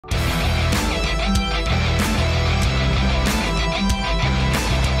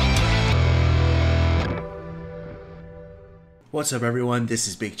What's up everyone, this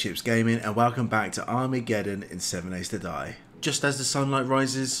is Big Chips Gaming and welcome back to Army-GEDDON in 7 Days to Die. Just as the sunlight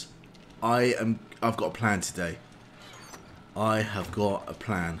rises, I've got a plan today. I have got a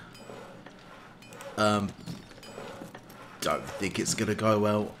plan. Don't think it's gonna go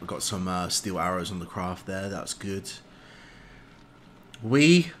well. I've got some steel arrows on the craft there, that's good.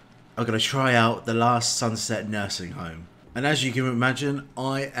 We are gonna try out the last Sunset nursing home. And as you can imagine,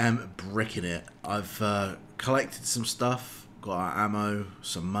 I am bricking it. I've collected some stuff. Got our ammo,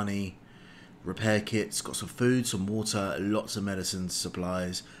 some money, repair kits, got some food, some water, lots of medicines,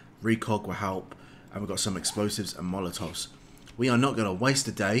 supplies, recog will help, and we've got some explosives and molotovs. We are not going to waste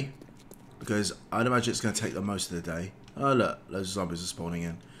a day, because I'd imagine it's going to take the most of the day. Oh look, loads of zombies are spawning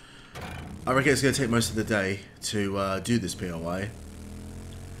in. I reckon it's going to take most of the day to do this POI.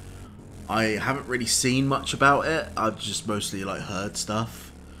 I haven't really seen much about it, I've just mostly like heard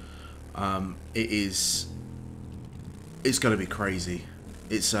stuff. It's going to be crazy.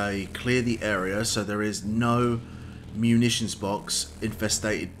 It's a clear the area, so there is no munitions box,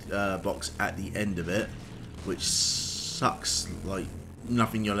 infested box at the end of it, which sucks like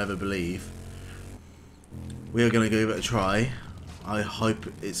nothing you'll ever believe. We are going to give it a try. I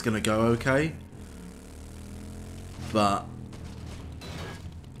hope it's going to go okay, but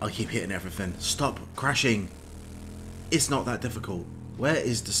I keep hitting everything. Stop crashing. It's not that difficult. Where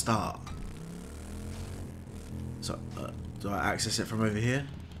is the start? So, do I access it from over here?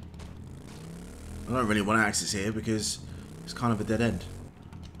 I don't really want to access here because it's kind of a dead end.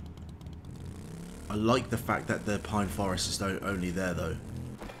 I like the fact that the pine forest is only there though.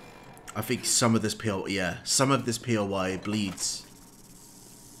 I think some of this some of this POI bleeds.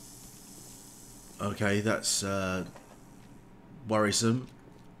 Okay, that's worrisome.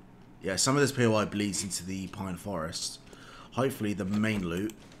 Yeah, some of this POI bleeds into the pine forest. Hopefully the main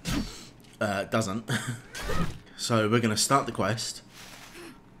loot doesn't. So we're going to start the quest.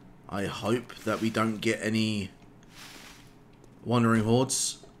 I hope that we don't get any wandering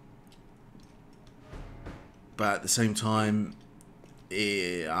hordes. But at the same time,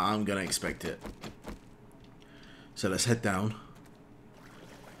 I'm going to expect it. So let's head down.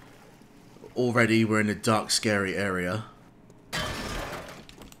 Already we're in a dark, scary area.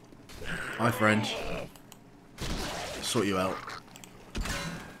 Hi friend. Sort you out.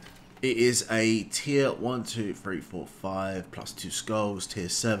 It is a tier 1, 2, 3, 4, 5 plus 2 skulls, tier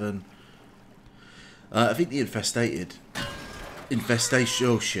 7. I think the infestation.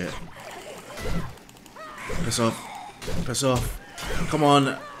 Oh shit. Piss off. Piss off. Come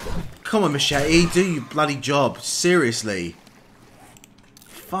on. Come on, machete. Do your bloody job. Seriously.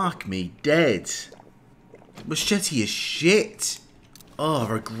 Fuck me dead. Machete is shit. Oh,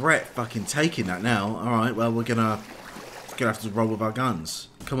 I regret fucking taking that now. Alright, well, we're gonna have to roll with our guns.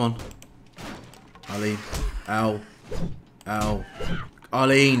 Come on. Arlene. Ow. Ow.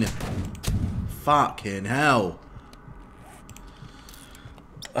 Arlene. Fucking hell.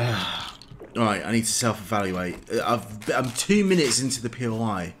 Alright, I need to self-evaluate. I'm 2 minutes into the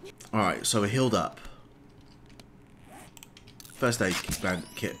POI. Alright, so we're healed up. First aid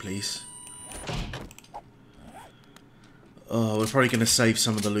kit, please. Oh, we're probably going to save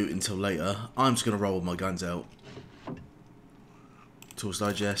some of the loot until later. I'm just going to roll with my guns out. Tools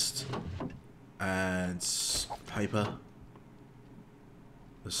digest. And paper.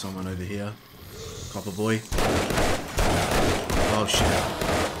 There's someone over here. Copper boy. Oh shit.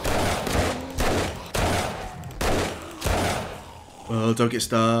 Oh, don't get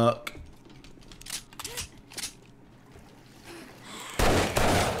stuck.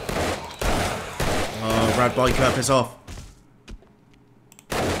 Oh, rad biker, piss off.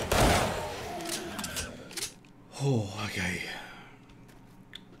 Oh, okay.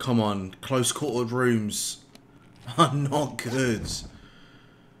 Come on, close quartered rooms are not good.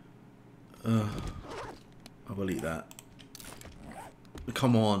 I will eat that.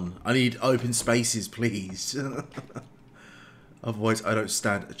 Come on, I need open spaces, please. Otherwise, I don't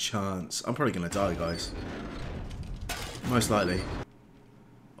stand a chance. I'm probably gonna die, guys. Most likely.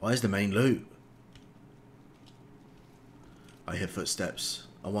 Where's the main loot? I hear footsteps.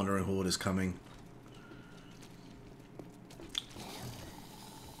 A wandering horde is coming.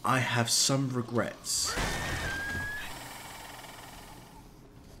 I have some regrets.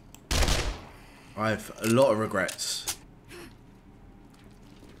 I have a lot of regrets.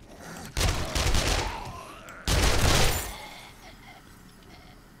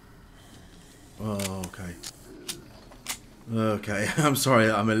 Oh, okay. Okay, I'm sorry.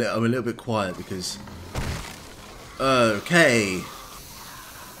 I'm a little bit quiet because. Okay.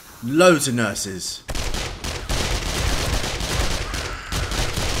 Loads of nurses.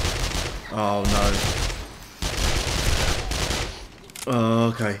 Oh no. Oh,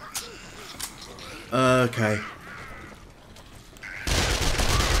 okay. Okay.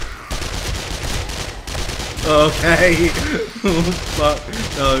 Okay. Oh, fuck.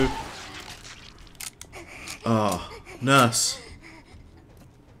 No. Oh, nurse.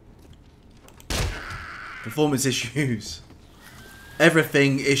 Performance issues.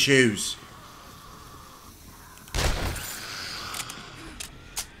 Everything issues.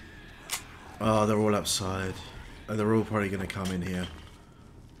 Oh, they're all outside. And they're all probably going to come in here.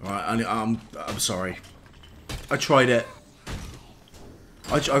 Alright, I'm sorry. I tried it.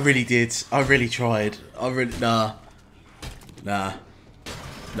 I really did. I really tried. Nah.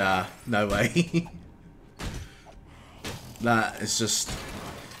 No way. That is just...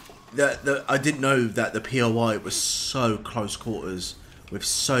 I didn't know that the POI was so close quarters with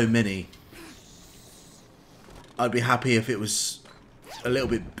so many. I'd be happy if it was a little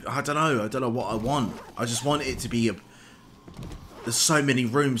bit... I don't know what I want. I just want it to be a... There's so many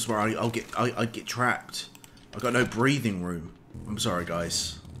rooms where I get trapped. I've got no breathing room. I'm sorry,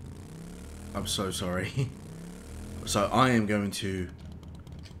 guys. I'm so sorry. So I am going to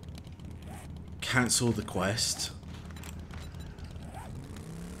cancel the quest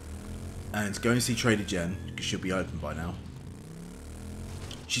and go and see Trader Jen, because she'll be open by now.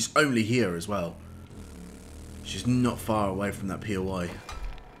 She's only here as well. She's not far away from that POI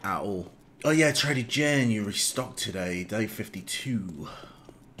at all. Oh yeah, Trader Jen, you restocked today, day 52.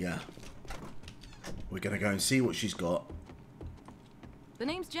 Yeah. We're gonna go and see what she's got. The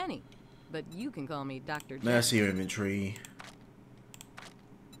name's Jenny, but you can call me Dr. Jen. Let's see your inventory.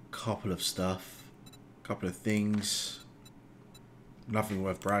 Couple of stuff. Couple of things. Nothing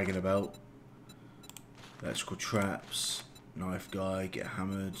worth bragging about. Electrical traps. Knife guy, get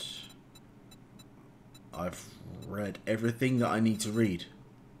hammered. I've read everything that I need to read.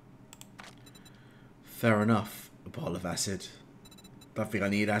 Fair enough. A bottle of acid. Don't think I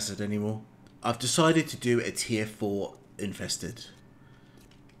need acid anymore. I've decided to do a tier 4 infested.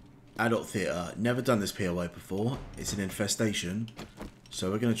 Adult theatre. Never done this POI before. It's an infestation.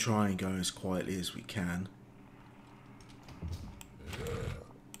 So we're going to try and go as quietly as we can.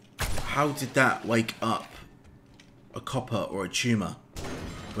 How did that wake up a copper or a tumour?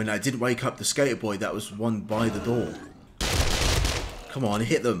 When I didn't wake up the skater boy that was one by the door. Come on,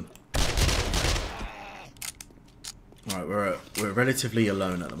 hit them. Alright, we're relatively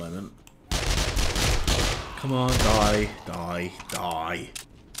alone at the moment. Come on, die, die, die.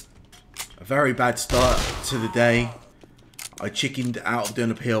 A very bad start to the day. I chickened out of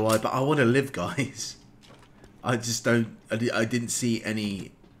doing a POI, but I want to live, guys. I just don't... I didn't see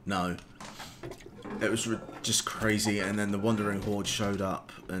any... No. It was just crazy, and then the Wandering Horde showed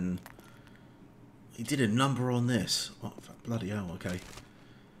up, and... He did a number on this. Oh, bloody hell, okay.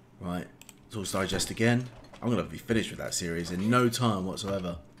 Right. Source Digest again. I'm going to be finished with that series in no time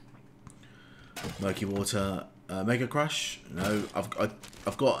whatsoever. Murky Water. Mega Crush? No,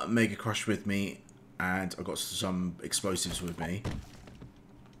 I've got Mega Crush with me, and I've got some explosives with me.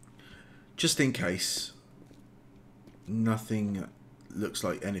 Just in case. Nothing looks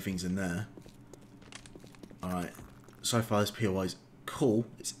like anything's in there. Alright. So far this POI is cool.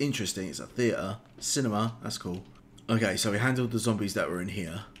 It's interesting. It's a theatre. Cinema. That's cool. Okay, so we handled the zombies that were in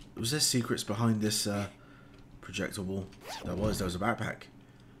here. Was there secrets behind this projectile? There was a backpack.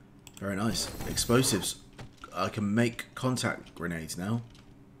 Very nice. Explosives. I can make contact grenades now.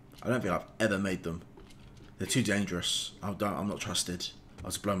 I don't think I've ever made them. They're too dangerous. I'm not trusted. I'll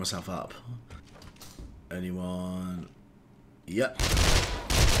just blow myself up. Anyone? Yep.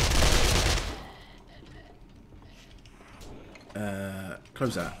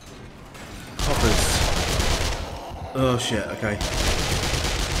 Close that. Coppers. Oh shit, okay.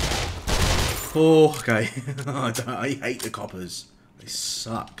 Oh, okay. I hate the coppers. They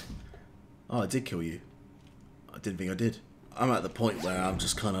suck. Oh, I did kill you. I didn't think I did. I'm at the point where I'm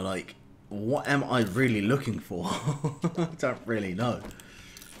just kind of like, what am I really looking for? I don't really know.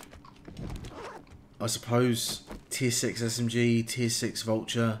 I suppose tier 6 SMG, tier 6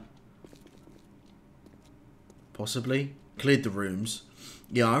 Vulture. Possibly. Cleared the rooms.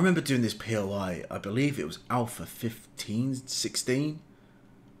 Yeah, I remember doing this POI. I believe it was Alpha 15, 16.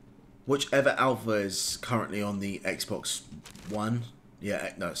 Whichever Alpha is currently on the Xbox One.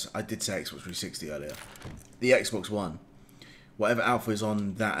 Yeah, no, I did say Xbox 360 earlier. The Xbox One. Whatever Alpha is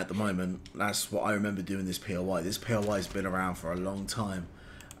on that at the moment, that's what I remember doing this POI. This POI has been around for a long time.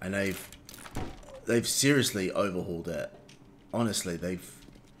 And they've seriously overhauled it. Honestly,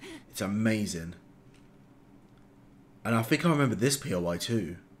 it's amazing. And I think I remember this POI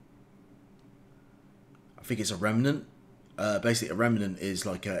too. I think it's a remnant. Basically, a remnant is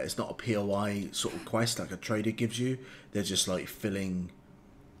like it's not a POI sort of quest like a trader gives you. They're just like filled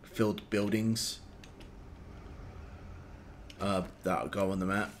buildings that'll go on the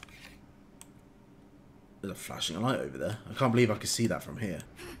map. There's a flashing light over there. I can't believe I can see that from here.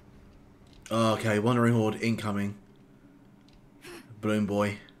 Okay, wandering horde incoming. Balloon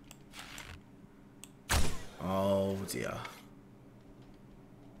boy. Oh dear.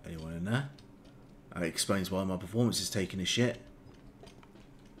 Anyone in there? That explains why my performance is taking a shit.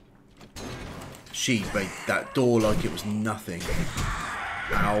 She made that door like it was nothing.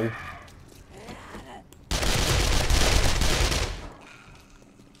 Ow.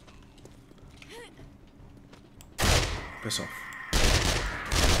 Piss off.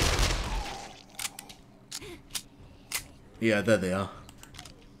 Yeah, there they are.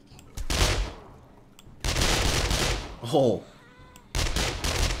 Oh.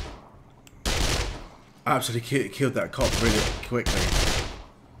 I absolutely killed that cop really quickly.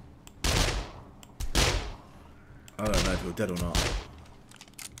 I don't know if you're dead or not.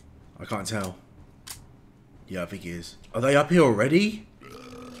 I can't tell. Yeah, I think he is. Are they up here already?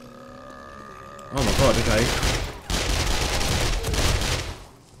 Oh my god, okay.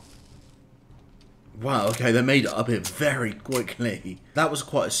 Wow, okay, they made it up here very quickly. That was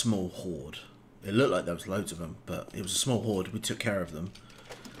quite a small horde. It looked like there was loads of them, but it was a small horde. We took care of them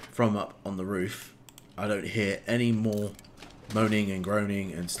from up on the roof. I don't hear any more moaning and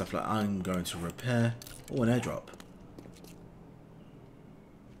groaning and stuff like that. I'm going to repair. Oh, an airdrop.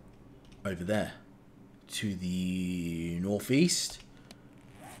 Over there. To the northeast.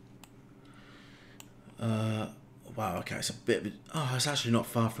 Wow, okay, it's a bit... Oh, it's actually not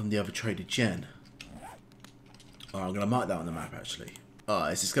far from the other traded gen. Oh, I'm going to mark that on the map, actually. Oh,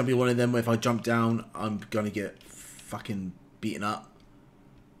 is this going to be one of them where if I jump down, I'm going to get fucking beaten up?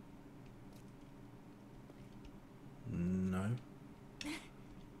 No.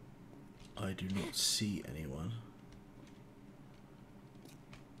 I do not see anyone.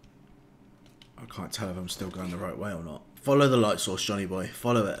 I can't tell if I'm still going the right way or not. Follow the light source, Johnny boy.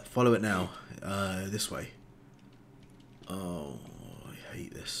 Follow it. Follow it now. This way. Oh, I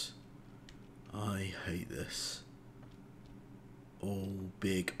hate this. I hate this. All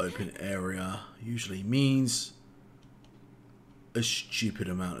big open area usually means a stupid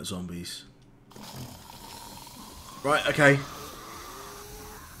amount of zombies. Right, okay.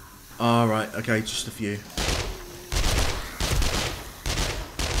 Alright, okay, just a few.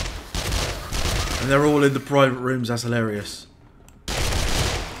 And they're all in the private rooms, that's hilarious.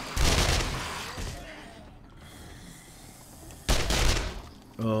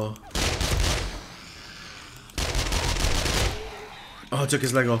 Oh. Oh, I took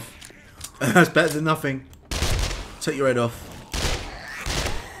his leg off. That's better than nothing. Take your head off.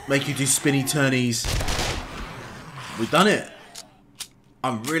 Make you do spinny turnies. We've done it.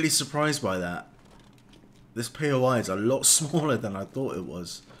 I'm really surprised by that. This POI is a lot smaller than I thought it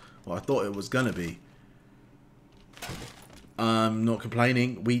was. Well, I thought it was gonna be. I'm not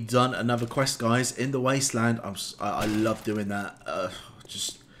complaining. We done another quest, guys, in the wasteland. I love doing that.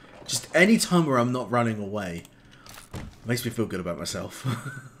 Just any time where I'm not running away makes me feel good about myself.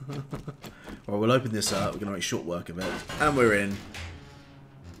 Well, we'll open this up. We're gonna make short work of it, and we're in.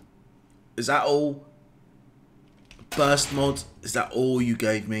 Is that all? Burst mod? Is that all you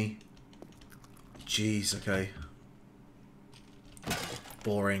gave me? Jeez, okay.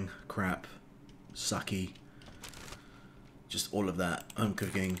 Boring, crap, sucky. Just all of that. I'm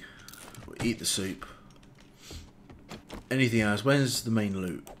cooking. We'll eat the soup. Anything else? Where's the main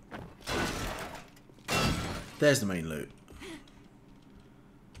loot? There's the main loot.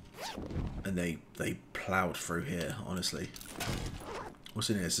 And they ploughed through here, honestly. What's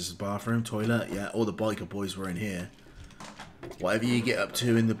in here? Is this a bathroom, toilet? Yeah, all the biker boys were in here. Whatever you get up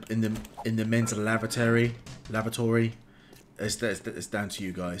to in the men's lavatory, it's down to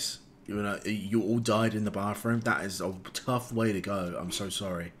you guys. You know, you all died in the bathroom. That is a tough way to go. I'm so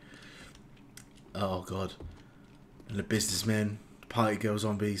sorry. Oh god. And the businessmen, party girl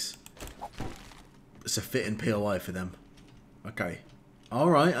zombies. It's a fitting POI for them. Okay.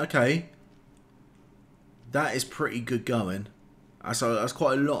 Alright, okay. That is pretty good going. That's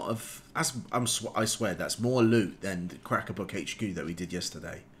quite a lot of... I swear, that's more loot than the Crackerbook HQ that we did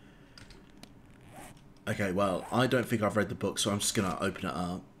yesterday. Okay, well, I don't think I've read the book, so I'm just going to open it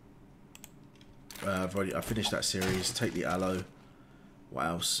up. I finished that series. Take the aloe. What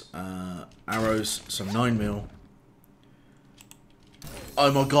else? Arrows. Some 9mm.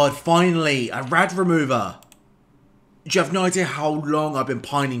 Oh my god, finally! A rad remover! You have no idea how long I've been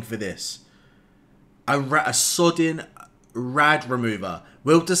pining for this. A sodding Rad Remover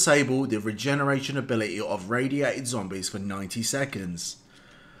will disable the regeneration ability of radiated zombies for 90 seconds.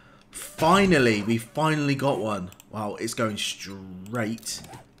 Finally, we finally got one. Wow, it's going straight.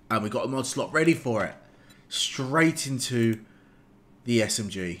 And we got a mod slot ready for it. Straight into the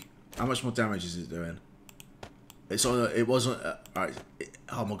SMG. How much more damage is it doing? It's on. It wasn't. Alright.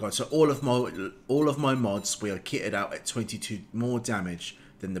 Oh my god. So all of my mods, we are kitted out at 22 more damage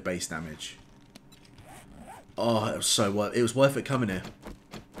than the base damage. Oh, it was so worth. It was worth it coming here.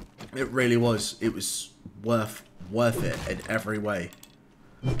 It really was. It was worth it in every way.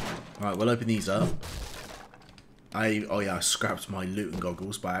 Alright, we'll open these up. Oh yeah, I scrapped my looting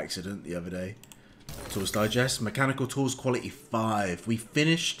goggles by accident the other day. Tools Digest, Mechanical Tools Quality 5. We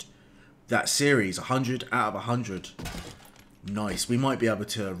finished that series, 100 out of 100. Nice. We might be able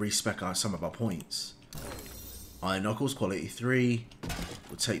to respec some of our points. Iron Knuckles Quality 3.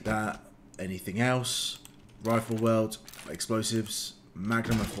 We'll take that. Anything else? Rifle Weld, Explosives,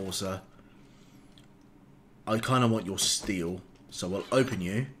 Magnum Enforcer. I kind of want your steel, so we'll open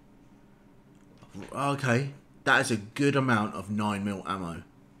you. Okay. That is a good amount of 9mm ammo.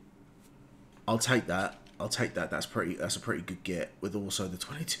 I'll take that. I'll take that. That's a pretty good get with also the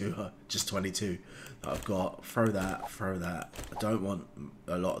 22, just 22 that I've got. Throw that. I don't want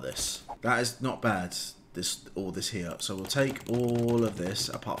a lot of this. That is not bad. All this here. So we'll take all of this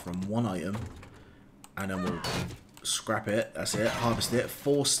apart from one item, and then we'll scrap it. That's it. Harvest it.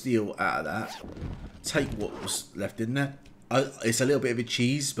 4 steel out of that. Take what was left in there. It's a little bit of a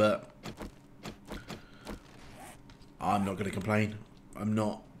cheese, but I'm not going to complain. I'm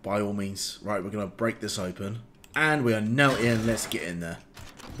not, by all means. Right, we're going to break this open. And we are now in. Let's get in there.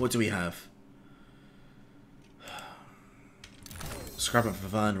 What do we have? Scrapping for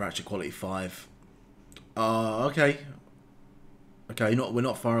fun. Ratchet Quality 5. Okay. Okay, we're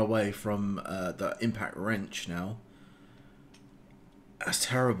not far away from the Impact Wrench now. That's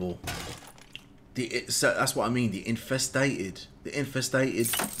terrible. So that's what I mean. The infestated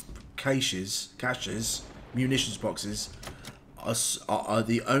caches, munitions boxes are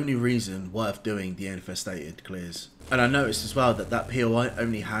the only reason worth doing the infestated clears. And I noticed as well that POI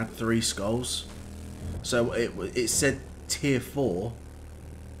only had 3 skulls, so it said tier 4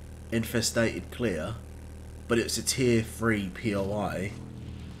 infestated clear, but it's a tier 3 POI,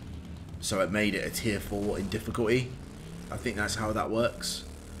 so it made it a tier 4 in difficulty. I think that's how that works.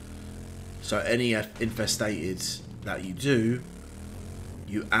 So any infestated that you do,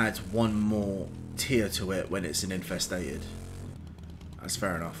 you add 1 more tier to it when it's an infestated. That's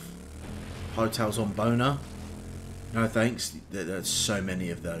fair enough. Hotels on Boner. No thanks. There's so many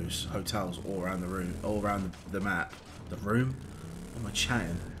of those hotels all around the room, all around the map. The room? What am I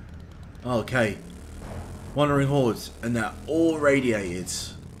chatting? Okay. Wandering Hordes, and they're all radiated.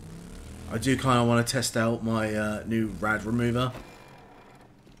 I do kind of want to test out my new Rad Remover,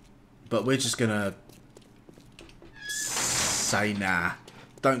 but we're just gonna say nah.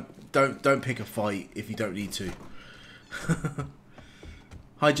 Don't pick a fight if you don't need to.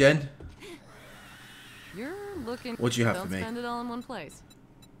 Hi, Jen. You're looking. What do you have for me? Don't spend it all in one place,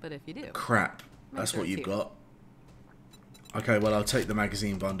 but if you do, crap. That's what you've got. Okay, well I'll take the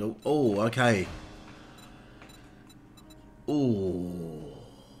magazine bundle. Oh, okay. Oh.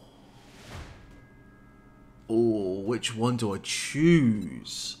 Oh, which one do I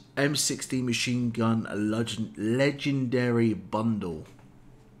choose? M60 machine gun legendary bundle.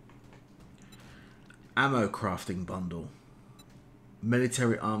 Ammo crafting bundle.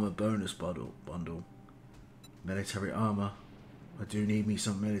 Military armor bonus bundle. Military armor. I do need me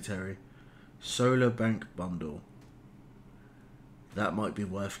some military. Solar bank bundle. That might be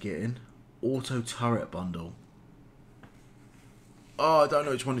worth getting. Auto turret bundle. Oh, I don't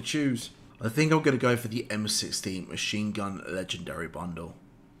know which one to choose. I think I'm going to go for the M16 machine gun legendary bundle.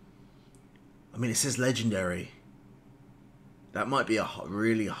 I mean, it says legendary. That might be a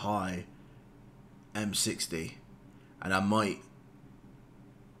really high M60. And I might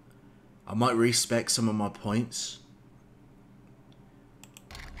respec some of my points.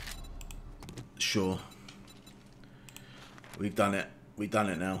 Sure. We've done it. We've done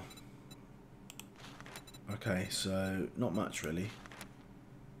it now. Okay, so not much really.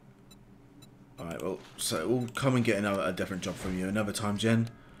 Alright, well, so we'll come and get a different job from you another time,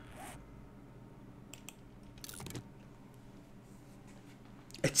 Jen.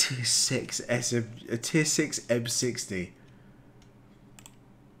 A tier 6 M60.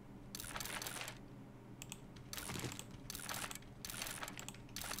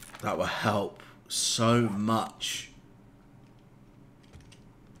 That will help so much.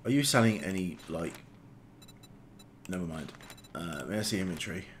 Are you selling any, like... Never mind. May I see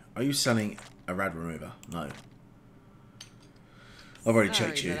inventory? Are you selling a Rad Remover? No. I've already Sorry,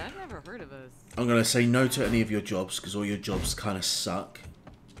 checked you. but I've never heard of us. I'm going to say no to any of your jobs because all your jobs kind of suck.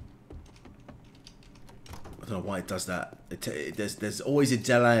 I don't know why it does that. There's always a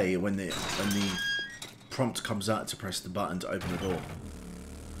delay when the prompt comes out to press the button to open the door.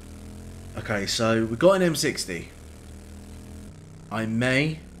 Okay, so we got an M60. I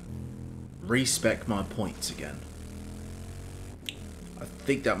may respec my points again. I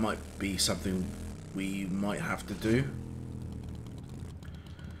think that might be something we might have to do.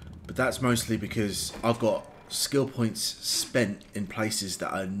 But that's mostly because I've got skill points spent in places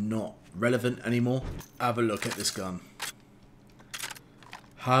that are not relevant anymore. Have a look at this gun.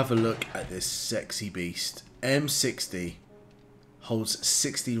 Have a look at this sexy beast. M60 holds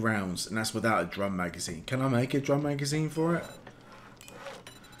 60 rounds, and that's without a drum magazine. Can I make a drum magazine for it?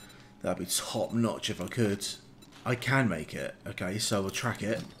 That'd be top notch if I could. I can make it. Okay, so we'll track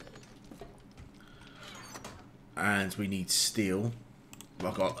it. And we need steel. I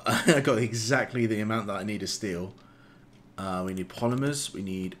got exactly the amount that I need of steel. We need polymers, we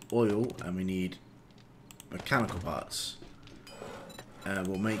need oil, and we need mechanical parts. And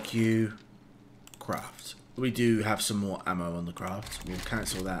we'll make you craft. We do have some more ammo on the craft. We'll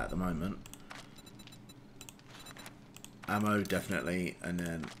cancel that at the moment. Ammo, definitely. And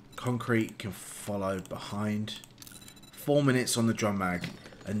then concrete can follow behind. 4 minutes on the drum mag.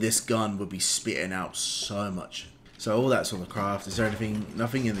 And this gun will be spitting out so much. So all that's on the craft. Is there anything?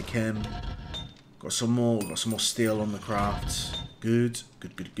 Nothing in the chem. Got some more. Got some more steel on the craft. Good.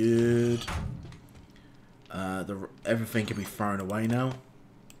 Good. Good. Good. Everything can be thrown away now.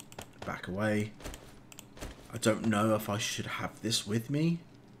 Back away. I don't know if I should have this with me.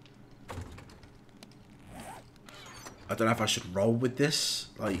 I don't know if I should roll with this.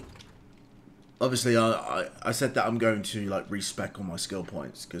 Like, obviously, I said that I'm going to like respec on my skill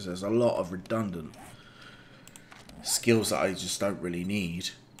points because there's a lot of redundant skills that I just don't really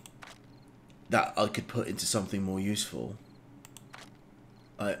need that I could put into something more useful.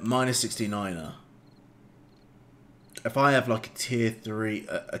 Minus 69er. If I have like a tier 3,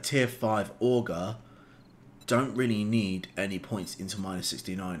 a tier 5 auger, don't really need any points into minus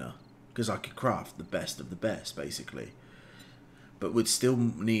 69er because I could craft the best of the best basically, but would still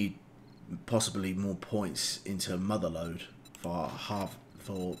need possibly more points into motherload for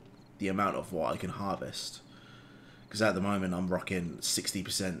the amount of what I can harvest. Because at the moment I'm rocking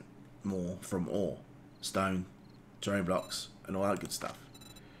 60% more from ore, stone, terrain blocks, and all that good stuff.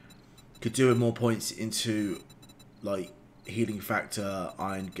 Could do with more points into like healing factor,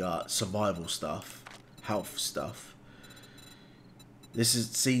 iron gut, survival stuff, health stuff.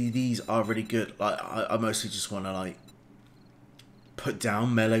 These are really good. Like I mostly just want to like put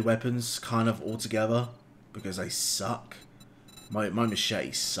down melee weapons kind of altogether because they suck. My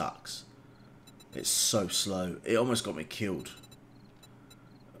machete sucks. It's so slow. It almost got me killed.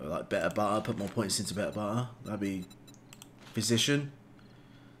 Like better butter. Put more points into better butter. That'd be physician.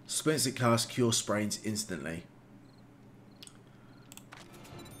 Splints it cast cure sprains instantly.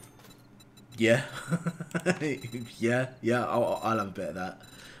 Yeah. yeah. I'll have a bit of that.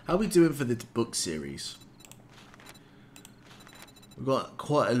 How are we doing for the book series? We've got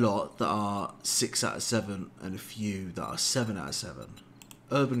quite a lot that are 6 out of 7 and a few that are 7 out of 7.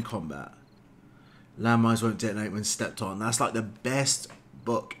 Urban combat. Landmines won't detonate when stepped on. That's like the best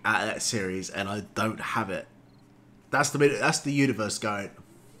book out of that series, and I don't have it. That's the universe going,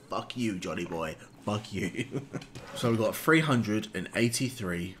 fuck you, Johnny boy. Fuck you. So we've got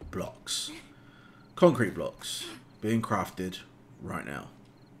 383 blocks. Concrete blocks being crafted right now.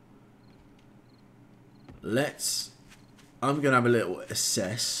 I'm going to have a little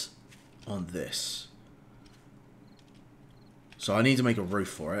assess on this. So I need to make a roof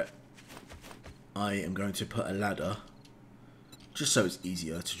for it. I am going to put a ladder just so it's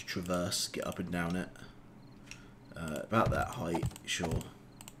easier to traverse, get up and down it. About that height, sure.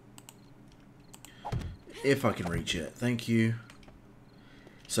 If I can reach it, thank you.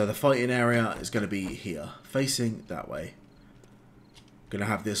 So the fighting area is going to be here, facing that way. Going to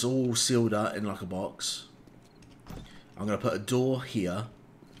have this all sealed up in like a box. I'm going to put a door here.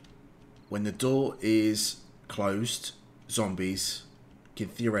 When the door is closed, zombies can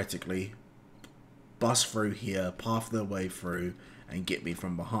theoretically bust through here, path their way through, and get me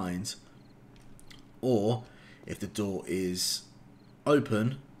from behind. Or if the door is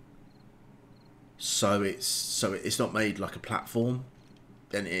open, so it's not made like a platform,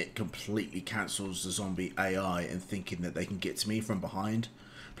 then it completely cancels the zombie AI and thinking that they can get to me from behind.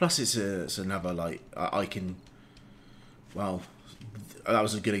 Plus, it's another like I can. Well, that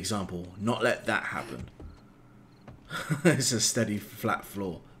was a good example. Not let that happen. It's a steady flat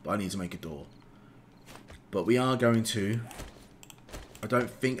floor, but I need to make a door. But we are going to I don't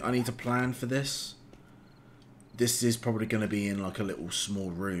think I need to plan for this. This is probably going to be in like a little small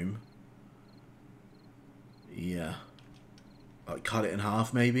room. Yeah. Like cut it in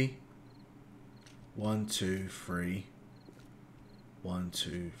half maybe. 1, 2, 3. 1,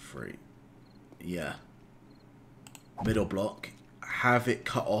 2, 3. Yeah. Middle block. Have it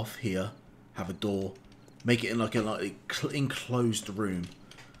cut off here. Have a door. Make it in like an enclosed room.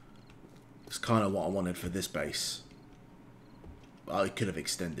 It's kind of what I wanted for this base. I could have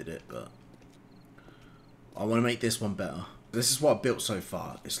extended it, but I want to make this one better. This is what I've built so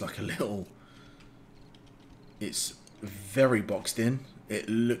far. It's like a little... It's very boxed in. It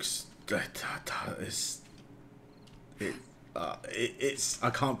looks... It's I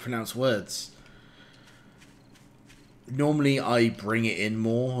can't pronounce words. Normally I bring it in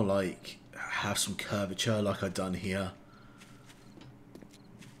more, like have some curvature like I've done here.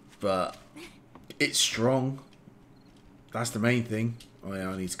 But it's strong. That's the main thing. Oh yeah,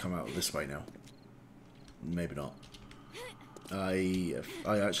 I need to come out this way now. Maybe not. I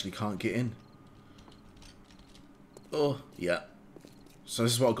actually can't get in. Oh, yeah. So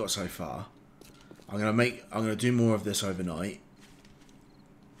this is what I've got so far. I'm gonna do more of this overnight.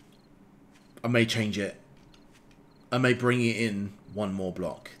 I may change it. I may bring it in one more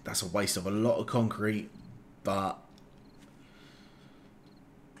block. That's a waste of a lot of concrete, but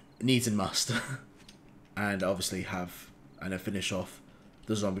needs and must. And obviously and then finish off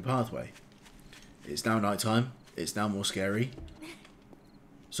the zombie pathway. It's now night time. It's now more scary.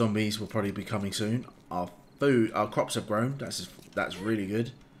 Zombies will probably be coming soon. Our crops have grown. That's really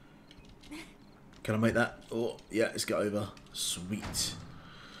good. Can I make that? Oh, yeah, let's get over. Sweet.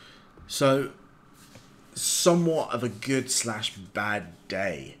 So, somewhat of a good / bad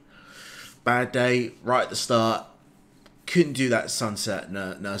day. Bad day, right at the start. Couldn't do that sunset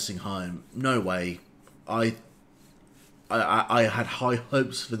nursing home. No way. I had high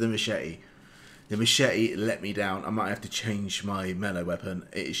hopes for the machete. The machete let me down. I might have to change my melee weapon.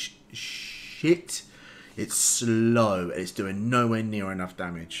 It is shit. It's slow. It's doing nowhere near enough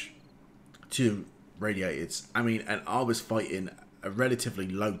damage to radiators. I mean, and I was fighting a relatively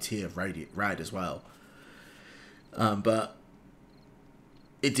low tier rad as well. But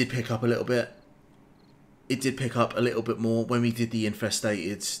it did pick up a little bit. It did pick up a little bit more when we did the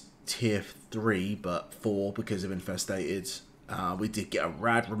infestated tier 3, but 4 because of infestated. We did get a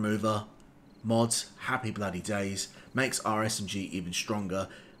rad remover. Mods, happy bloody days. Makes our SMG even stronger.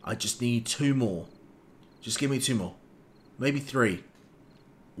 I just need 2 more. Just give me 2 more. Maybe 3.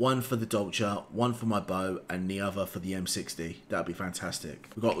 1 for the Dolcher, 1 for my bow, and the other for the M60. That'd be fantastic.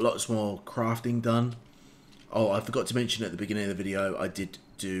 We've got lots more crafting done. Oh, I forgot to mention at the beginning of the video, I did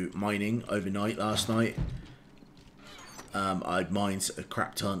do mining overnight last night. I mined a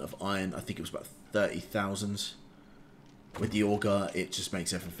crap ton of iron. I think it was about 30,000. With the auger, it just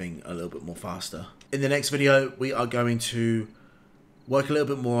makes everything a little bit more faster. In the next video, we are going to work a little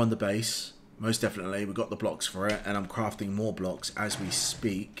bit more on the base. Most definitely, we've got the blocks for it, and I'm crafting more blocks as we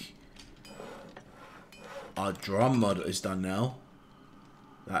speak. Our drum mod is done now.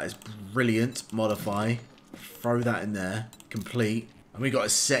 That is brilliant. Modify. Throw that in there. Complete. And we got a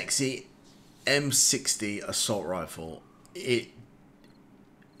sexy M60 assault rifle. It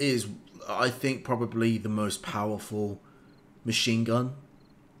is, I think, probably the most powerful machine gun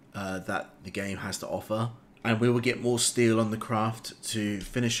that the game has to offer. And we will get more steel on the craft to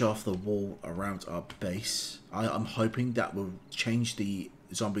finish off the wall around our base. I'm hoping that will change the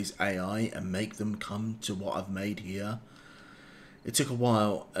zombies' AI and make them come to what I've made here. It took a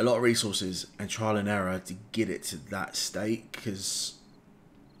while, a lot of resources and trial and error to get it to that state, because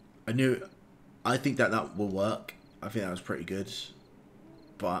I think that will work. I think that was pretty good,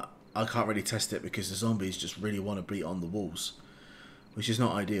 but I can't really test it because the zombies just really want to be on the walls, which is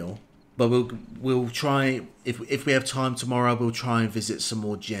not ideal. But we'll try, if we have time tomorrow, we'll try and visit some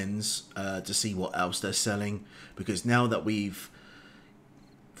more gens to see what else they're selling, because now that we've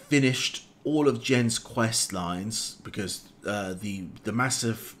finished all of Jen's quest lines, because the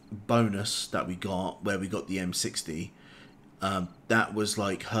massive bonus that we got where we got the M60, that was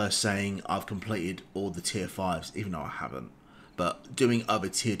like her saying I've completed all the tier 5s, even though I haven't, but doing other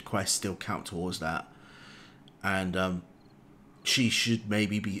tiered quests still count towards that. And she should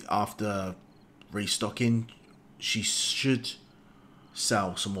maybe be, after restocking, she should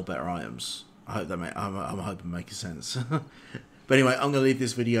sell some more better items. I hope that I'm hoping making sense. But anyway, I'm going to leave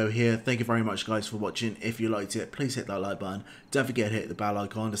this video here. Thank you very much, guys, for watching. If you liked it, please hit that like button. Don't forget to hit the bell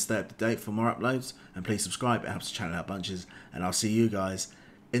icon to stay up to date for more uploads. And please subscribe. It helps the channel out bunches. And I'll see you guys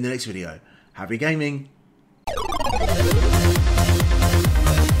in the next video. Happy gaming!